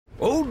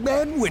Old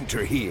Man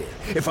Winter here.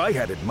 If I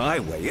had it my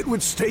way, it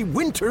would stay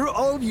winter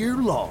all year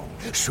long.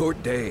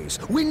 Short days,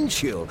 wind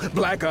chill,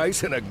 black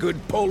ice, and a good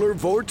polar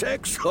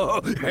vortex.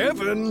 Oh,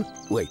 heaven!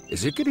 Wait,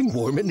 is it getting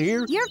warm in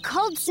here? Your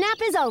cold snap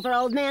is over,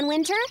 Old Man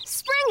Winter.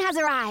 Spring has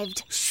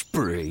arrived.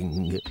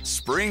 Spring.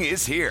 Spring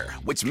is here,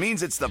 which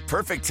means it's the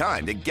perfect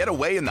time to get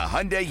away in the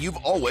Hyundai you've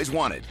always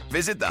wanted.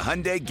 Visit the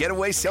Hyundai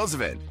Getaway Sales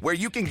Event, where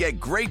you can get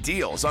great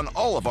deals on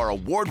all of our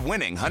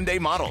award-winning Hyundai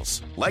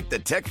models, like the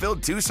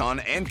tech-filled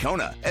Tucson and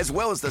Kona, as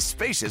well as the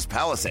spacious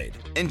Palisade.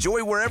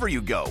 Enjoy wherever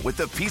you go with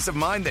the peace of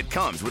mind that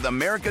comes with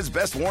America's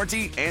best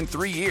warranty and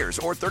 3 years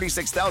or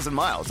 36,000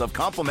 miles of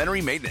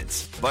complimentary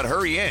maintenance. But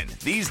hurry in,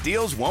 these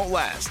deals won't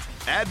last.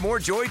 Add more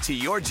joy to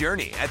your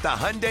journey at the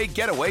Hyundai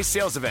Getaway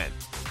Sales Event.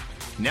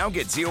 Now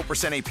get 0%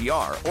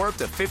 APR or up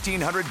to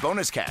 $1,500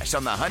 bonus cash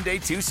on the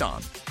Hyundai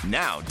Tucson.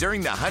 Now,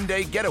 during the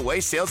Hyundai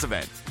Getaway Sales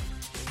Event.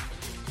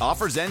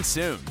 Offers end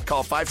soon.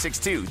 Call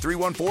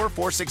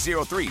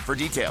 562-314-4603 for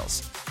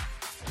details.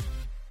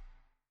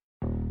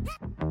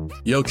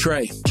 Yo,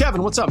 Trey.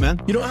 Kevin, what's up, man?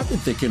 You know, I've been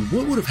thinking,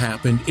 what would have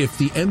happened if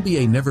the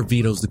NBA never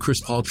vetoes the Chris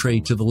Paul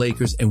trade to the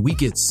Lakers and we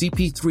get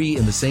CP3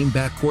 in the same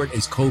backcourt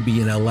as Kobe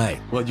in LA?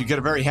 Well, you get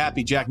a very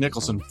happy Jack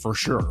Nicholson for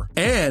sure.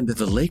 And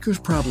the Lakers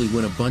probably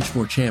win a bunch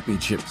more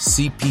championships.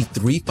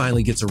 CP3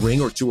 finally gets a ring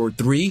or 2 or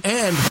 3,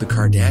 and the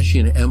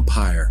Kardashian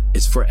empire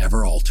is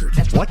forever altered.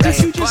 What did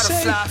you just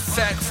say?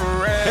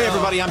 Hey,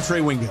 everybody, I'm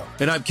Trey Wingo.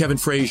 And I'm Kevin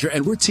Frazier,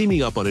 and we're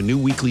teaming up on a new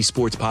weekly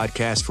sports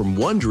podcast from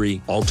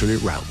Wondery,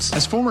 Alternate Routes.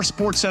 As former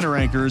Sports Center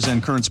anchors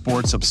and current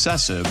sports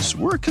obsessives,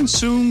 we're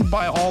consumed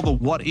by all the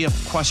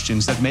what-if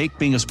questions that make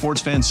being a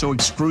sports fan so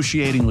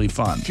excruciatingly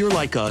fun. If you're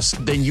like us,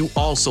 then you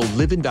also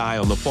live and die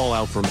on the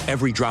fallout from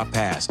every drop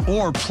pass.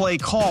 Or play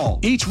call.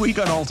 Each week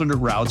on Alternate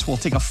Routes, we'll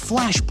take a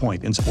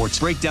flashpoint in sports,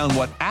 break down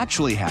what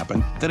actually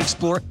happened, then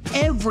explore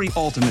every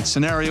alternate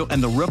scenario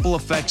and the ripple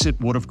effects it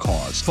would have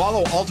caused.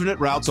 Follow Alternate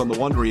Routes on the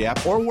Wondery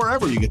app or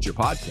wherever you get your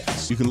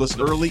podcasts. You can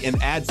listen early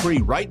and ad-free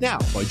right now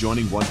by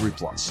joining Wondery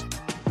Plus.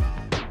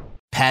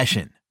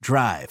 Passion,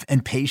 drive,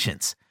 and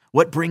patience.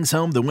 What brings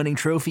home the winning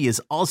trophy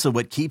is also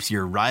what keeps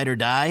your ride or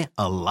die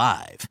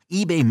alive.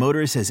 eBay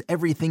Motors has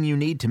everything you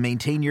need to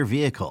maintain your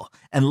vehicle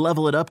and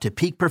level it up to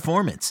peak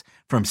performance,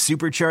 from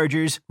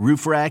superchargers,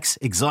 roof racks,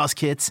 exhaust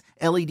kits,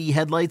 LED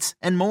headlights,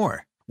 and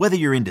more. Whether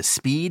you're into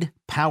speed,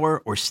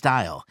 power, or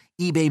style,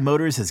 eBay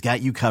Motors has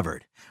got you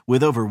covered.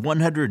 With over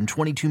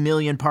 122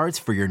 million parts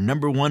for your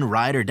number one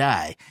ride or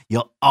die,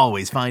 you'll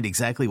always find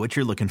exactly what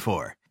you're looking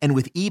for. And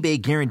with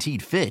eBay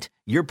Guaranteed Fit,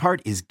 your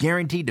part is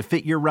guaranteed to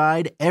fit your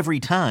ride every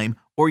time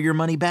or your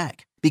money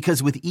back.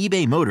 Because with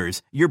eBay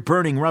Motors, you're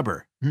burning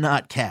rubber,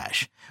 not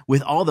cash.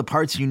 With all the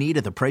parts you need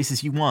at the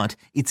prices you want,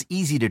 it's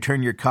easy to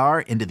turn your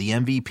car into the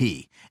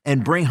MVP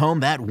and bring home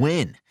that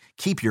win.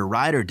 Keep your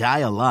ride or die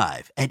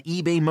alive at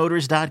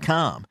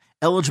ebaymotors.com.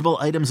 Eligible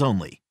items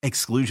only.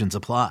 Exclusions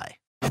apply.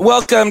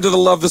 Welcome to the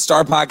Love the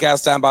Star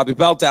podcast. I'm Bobby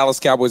Belt, Dallas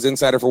Cowboys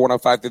insider for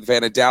 105 through the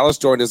Fan in Dallas,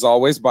 joined as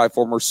always by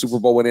former Super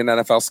Bowl winning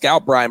NFL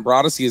scout Brian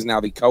Broaddus. He is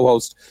now the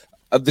co-host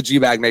of the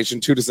G-Bag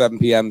Nation, 2 to 7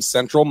 p.m.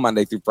 Central,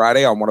 Monday through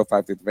Friday on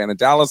 105 through the Fan in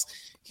Dallas.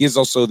 He is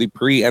also the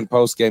pre- and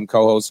post-game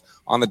co-host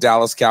on the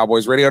Dallas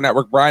Cowboys Radio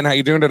Network. Brian, how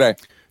you doing today?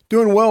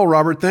 Doing well,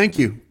 Robert. Thank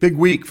you. Big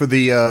week for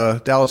the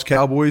Dallas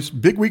Cowboys.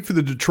 Big week for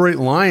the Detroit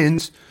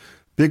Lions.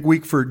 Big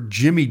week for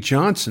Jimmy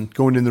Johnson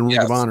going in the Ring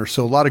of Honor.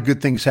 So a lot of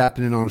good things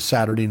happening on a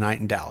Saturday night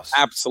in Dallas.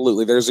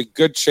 Absolutely. There's a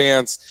good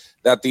chance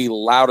that the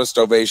loudest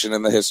ovation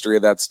in the history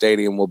of that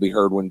stadium will be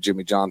heard when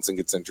Jimmy Johnson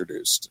gets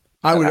introduced.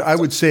 I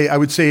would say I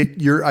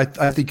think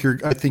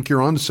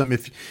you're onto something.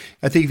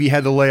 I think if you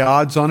had to lay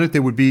odds on it,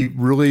 they would be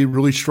really,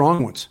 really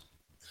strong ones.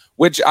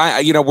 Which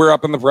we're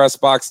up in the press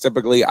box.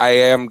 Typically, I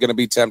am going to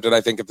be tempted.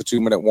 I think at the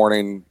 2-minute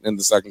warning in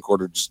the second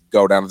quarter, just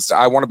go down.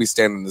 I want to be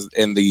standing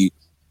in the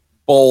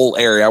bowl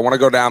area. I want to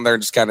go down there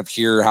and just kind of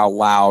hear how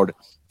loud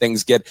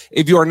things get.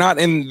 If you are not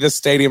in this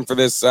stadium for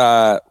this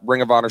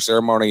Ring of Honor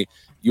ceremony,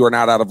 you are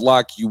not out of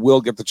luck. You will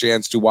get the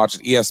chance to watch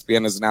it.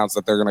 ESPN has announced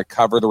that they're going to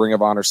cover the Ring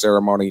of Honor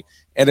ceremony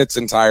in its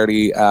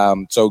entirety.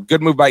 So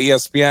good move by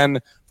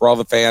ESPN for all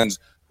the fans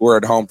who are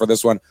at home for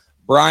this one.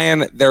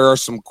 Brian, there are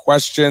some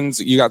questions.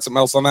 You got something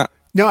else on that?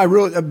 No, I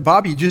really,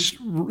 Bobby, just,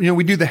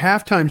 we do the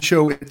halftime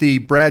show at the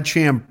Brad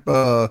Sham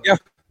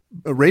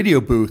a radio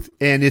booth,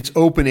 and it's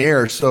open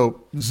air.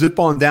 So zip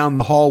on down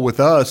the hall with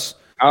us.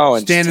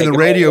 And stand in the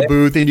radio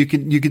booth, and you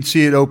can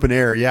see it open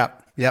air.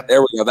 Yep.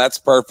 There we go. That's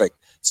perfect.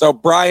 So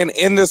Brian,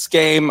 in this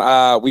game,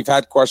 we've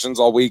had questions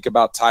all week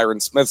about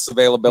Tyron Smith's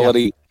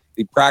availability. Yep.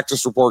 The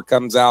practice report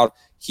comes out.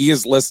 He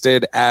is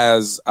listed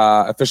as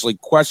officially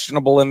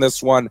questionable in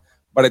this one,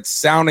 but it's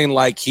sounding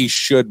like he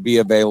should be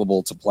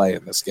available to play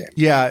in this game.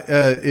 Yeah,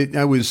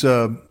 I was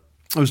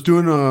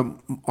doing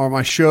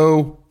my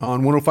show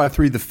on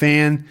 105.3 The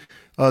Fan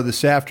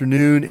this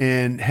afternoon,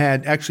 and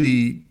had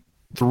actually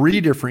 3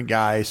 different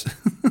guys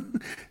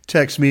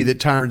text me that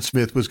Tyron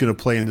Smith was going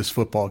to play in this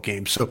football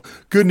game. So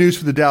good news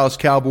for the Dallas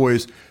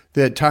Cowboys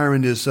that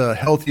Tyron is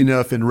healthy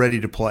enough and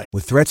ready to play.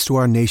 With threats to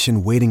our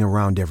nation waiting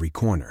around every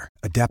corner,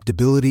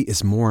 adaptability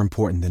is more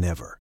important than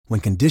ever. When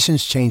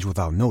conditions change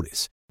without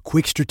notice,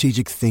 quick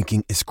strategic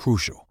thinking is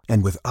crucial.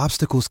 And with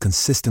obstacles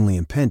consistently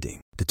impending,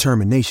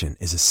 determination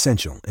is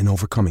essential in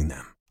overcoming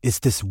them. It's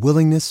this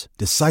willingness,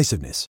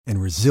 decisiveness,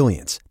 and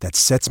resilience that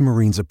sets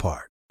Marines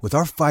apart. With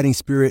our fighting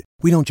spirit,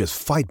 we don't just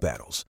fight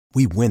battles,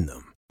 we win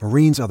them.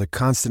 Marines are the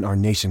constant our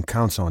nation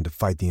counts on to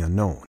fight the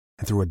unknown.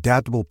 And through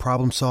adaptable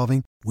problem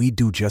solving, we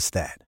do just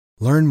that.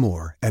 Learn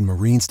more at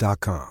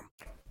marines.com.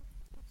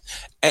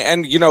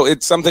 And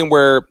it's something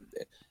where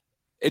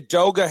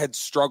Edoga had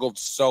struggled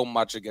so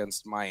much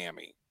against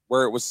Miami,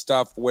 where it was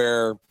stuff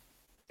where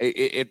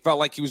it felt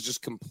like he was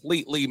just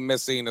completely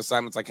missing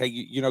assignments. Like, hey,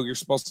 you're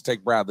supposed to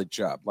take Bradley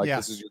Chubb. Like,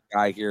 This is your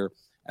guy here.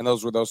 And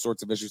those were those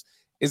sorts of issues.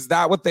 Is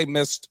that what they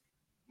missed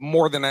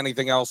more than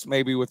anything else,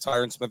 maybe with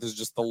Tyron Smith, is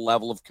just the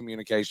level of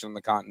communication and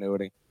the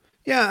continuity?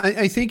 Yeah,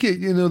 I think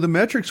the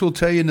metrics will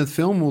tell you, and the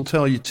film will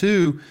tell you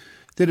too,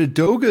 that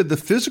Edoga, the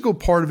physical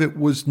part of it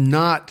was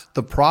not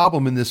the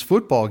problem in this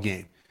football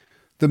game.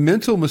 The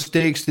mental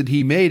mistakes that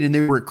he made, and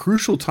they were at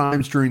crucial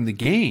times during the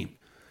game.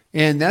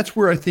 And that's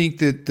where I think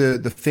that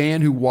the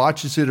fan who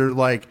watches it are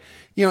like,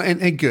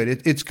 and good.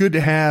 It's good to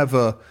have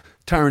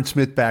Tyron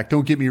Smith back.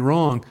 Don't get me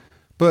wrong,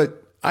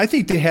 but I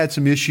think they had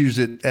some issues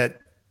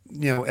at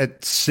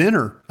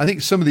center. I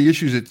think some of the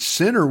issues at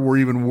center were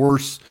even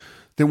worse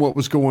than what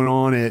was going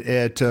on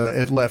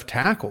at left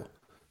tackle.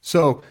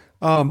 So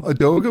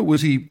Edoga,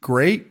 was he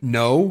great?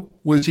 No.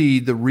 Was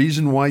he the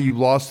reason why you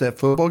lost that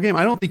football game?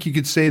 I don't think you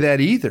could say that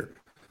either.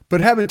 But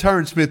having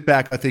Tyron Smith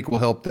back, I think, will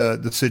help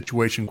the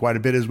situation quite a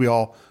bit, as we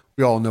all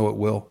know it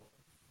will.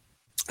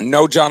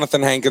 No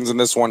Jonathan Hankins in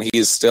this one. He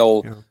is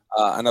still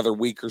another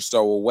week or so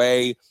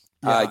away.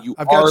 Yeah,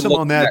 I've got some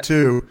on that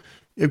too.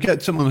 I've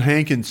got some on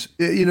Hankins.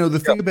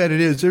 The thing about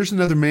it is, there's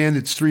another man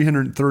that's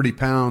 330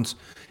 pounds,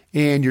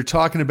 and you're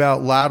talking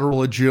about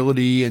lateral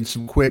agility and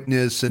some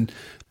quickness and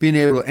being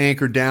able to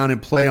anchor down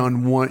and play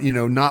on one,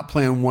 not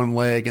play on one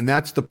leg. And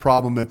that's the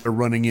problem that they're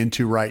running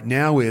into right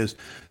now, is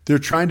they're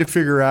trying to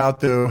figure out,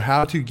 though,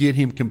 how to get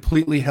him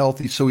completely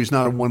healthy so he's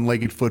not a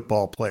one-legged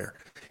football player.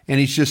 And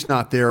he's just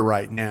not there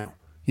right now.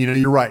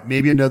 You're right.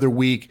 Maybe another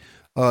week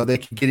they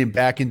can get him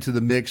back into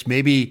the mix.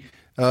 Maybe,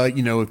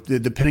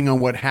 depending on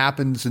what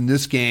happens in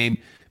this game,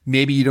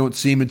 maybe you don't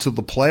see him until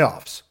the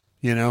playoffs,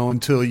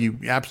 until you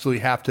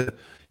absolutely have to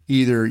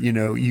either,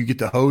 you get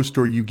to host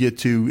or you get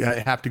to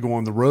have to go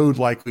on the road,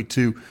 likely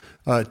to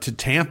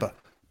Tampa.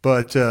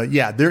 But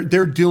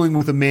they're dealing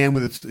with a man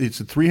it's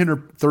a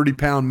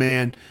 330-pound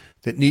man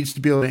that needs to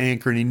be able to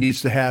anchor, and he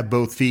needs to have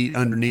both feet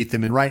underneath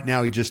him. And right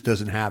now he just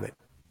doesn't have it.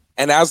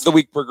 And as the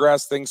week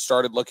progressed, things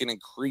started looking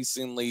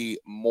increasingly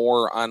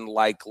more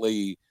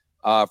unlikely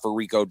for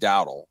Rico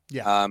Dowdle.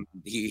 Yeah.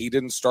 He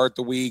didn't start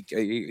the week.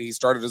 He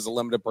started as a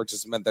limited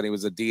participant. Then he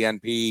was a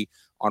DNP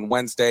on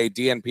Wednesday,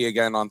 DNP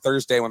again on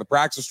Thursday. When the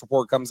practice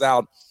report comes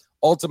out,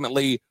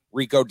 ultimately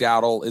Rico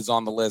Dowdle is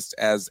on the list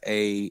as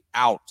a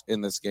out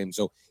in this game.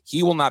 So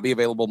he will not be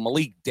available.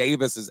 Malik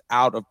Davis is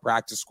out of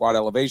practice squad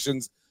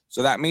elevations.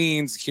 So that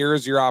means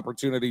here's your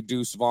opportunity,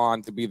 Deuce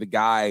Vaughn, to be the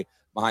guy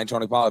behind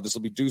Tony Pollard. This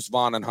will be Deuce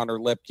Vaughn and Hunter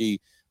Lipke.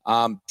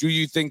 Do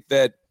you think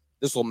that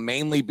this will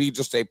mainly be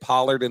just a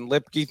Pollard and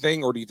Lipke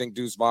thing, or do you think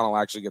Deuce Vaughn will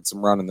actually get some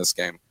run in this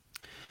game?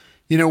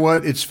 You know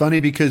what? It's funny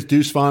because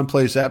Deuce Vaughn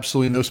plays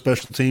absolutely no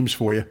special teams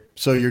for you.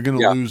 So you're going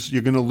to lose.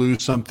 You're going to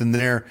lose something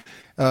there.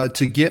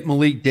 To get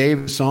Malik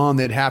Davis on,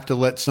 they'd have to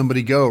let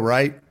somebody go,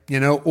 right?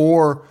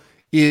 Or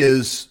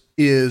is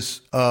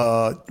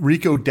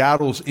Rico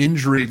Dowdle's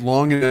injury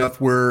long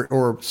enough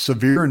or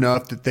severe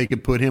enough that they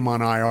could put him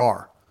on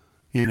IR?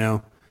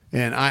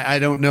 And I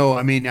don't know.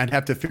 I mean, I'd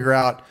have to figure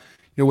out,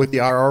 what the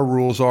IR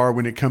rules are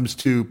when it comes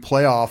to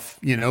playoff.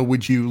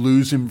 Would you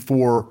lose him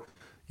for,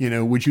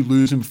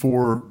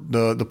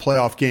 the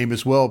playoff game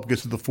as well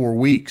because of the 4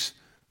 weeks,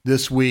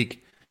 this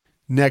week,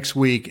 next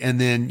week, and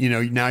then,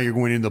 now you're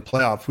going into the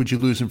playoffs. Would you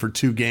lose him for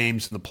 2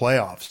 games in the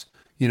playoffs,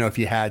 if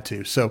you had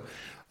to? So,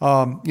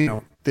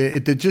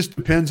 it just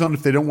depends on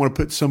if they don't want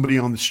to put somebody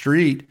on the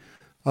street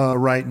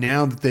right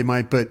now that they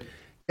might. But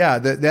yeah,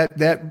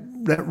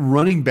 that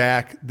running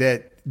back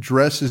that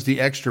dresses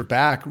the extra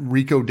back,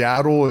 Rico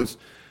Dowdle,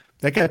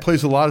 that guy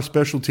plays a lot of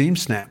special team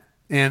snap,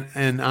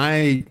 and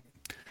I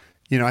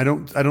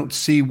don't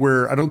see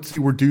where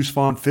Deuce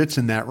Vaughn fits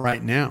in that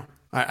right now.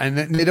 And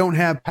they don't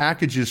have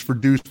packages for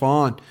Deuce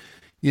Vaughn,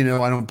 I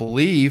don't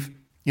believe,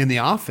 in the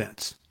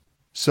offense.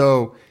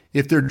 So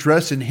if they're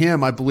dressing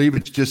him, I believe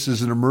it's just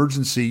as an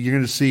emergency. You're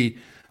going to see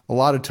a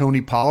lot of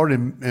Tony Pollard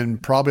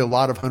and probably a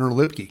lot of Hunter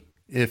Lipke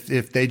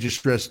if they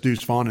just dress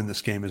Deuce Vaughn in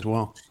this game as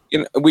well.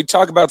 We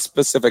talk about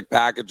specific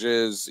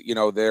packages,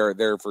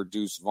 they're for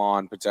Deuce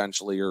Vaughn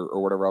potentially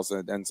or whatever else,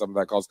 and some of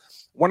that calls.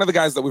 One of the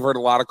guys that we've heard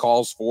a lot of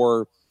calls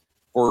for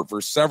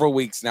several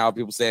weeks now,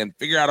 people saying,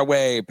 figure out a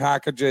way,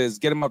 packages,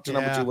 get him up to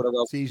number 2, whatever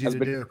else. It's easy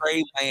to do.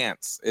 Trey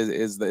Lance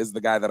is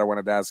the guy that I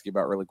wanted to ask you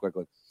about really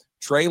quickly.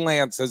 Trey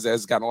Lance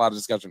has gotten a lot of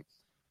discussion.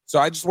 So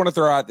I just want to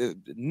throw out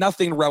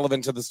nothing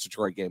relevant to this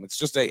Detroit game. It's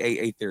just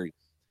a theory.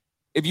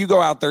 If you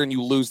go out there and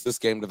you lose this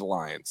game to the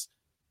Lions,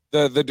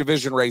 the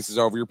division race is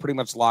over. You're pretty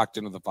much locked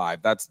into the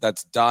 5.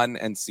 That's done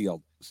and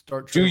sealed.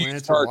 Do you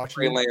start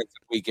Trey Lance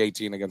in week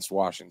 18 against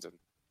Washington?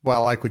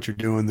 Well, I like what you're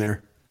doing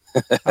there.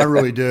 I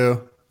really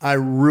do. I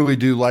really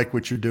do like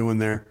what you're doing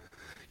there.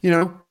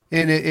 And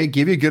it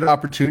give you a good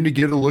opportunity to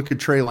get a look at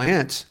Trey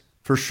Lance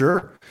for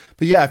sure.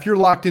 But yeah, if you're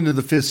locked into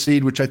the 5th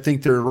seed, which I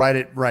think they're right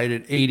at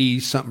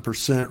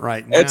 80-something%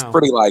 right now. It's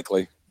pretty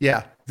likely.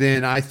 Yeah.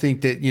 Then I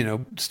think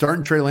that,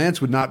 starting Trey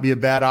Lance would not be a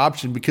bad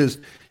option because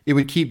it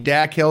would keep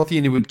Dak healthy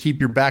and it would keep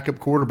your backup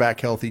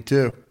quarterback healthy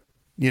too.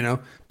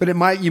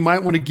 But you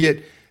might want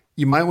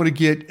to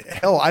get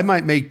hell, I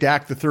might make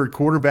Dak the 3rd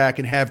quarterback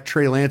and have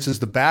Trey Lance as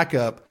the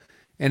backup.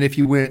 And if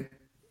you went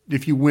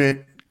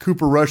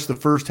Cooper Rush the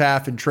first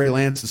half and Trey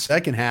Lance the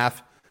second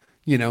half,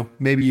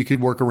 maybe you could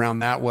work around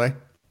that way.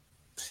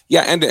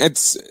 Yeah, and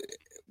it's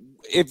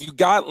if you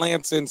got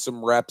Lance in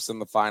some reps in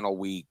the final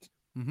week,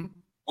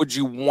 would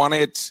you want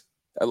it?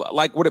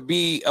 Like, would it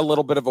be a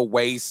little bit of a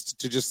waste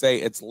to just say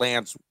it's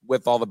Lance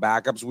with all the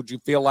backups? Would you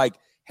feel like,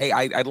 hey,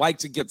 I'd like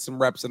to get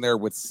some reps in there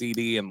with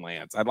CD and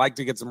Lance. I'd like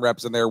to get some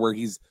reps in there where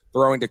he's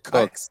throwing to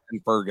Cooks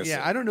and Ferguson.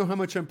 Yeah, I don't know how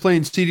much I'm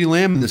playing CD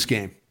Lamb in this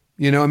game.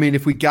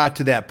 If we got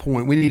to that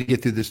point, we need to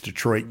get through this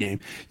Detroit game.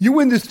 You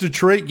win this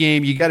Detroit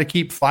game, you got to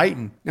keep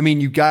fighting.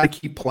 You got to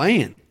keep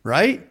playing,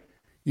 right?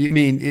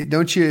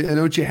 Don't you have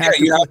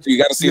to? You have to. You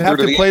got to see. You have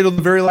to play till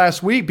the very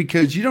last week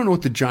because you don't know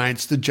what the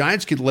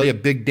Giants could lay a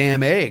big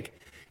damn egg,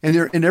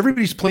 and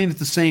everybody's playing at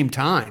the same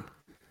time.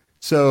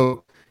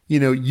 So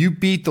you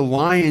beat the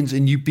Lions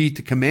and you beat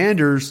the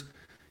Commanders.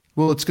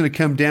 Well, it's going to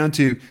come down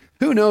to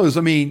who knows.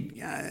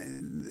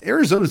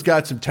 Arizona's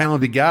got some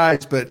talented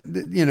guys, but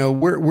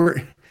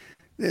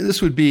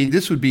this would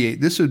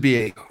be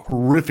a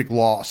horrific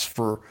loss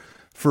for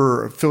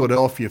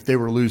Philadelphia if they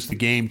were to lose the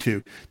game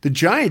too. The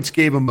Giants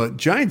gave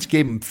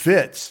them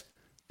fits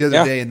the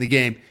other day in the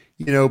game,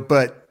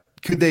 but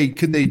could they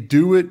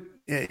do it,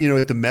 at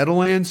the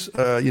Meadowlands,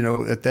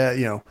 at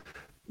that,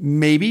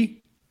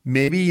 maybe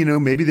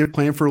they're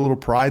playing for a little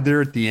pride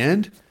there at the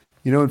end,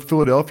 in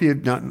Philadelphia,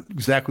 not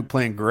exactly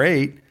playing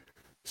great.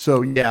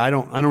 So yeah, I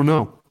don't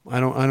know.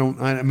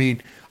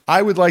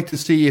 I would like to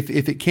see if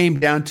it came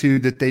down to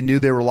that they knew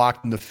they were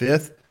locked in the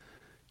 5th,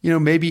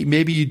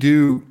 maybe you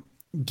do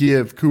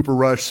give Cooper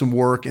Rush some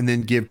work and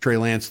then give Trey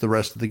Lance the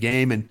rest of the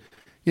game. And,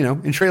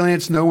 and Trey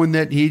Lance knowing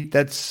that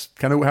that's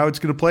kind of how it's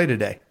going to play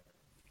today.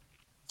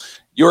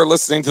 You're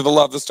listening to the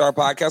Love the Star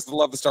podcast. The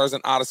Love the Star is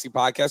an Odyssey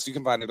podcast. You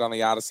can find it on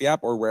the Odyssey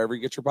app or wherever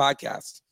you get your podcast.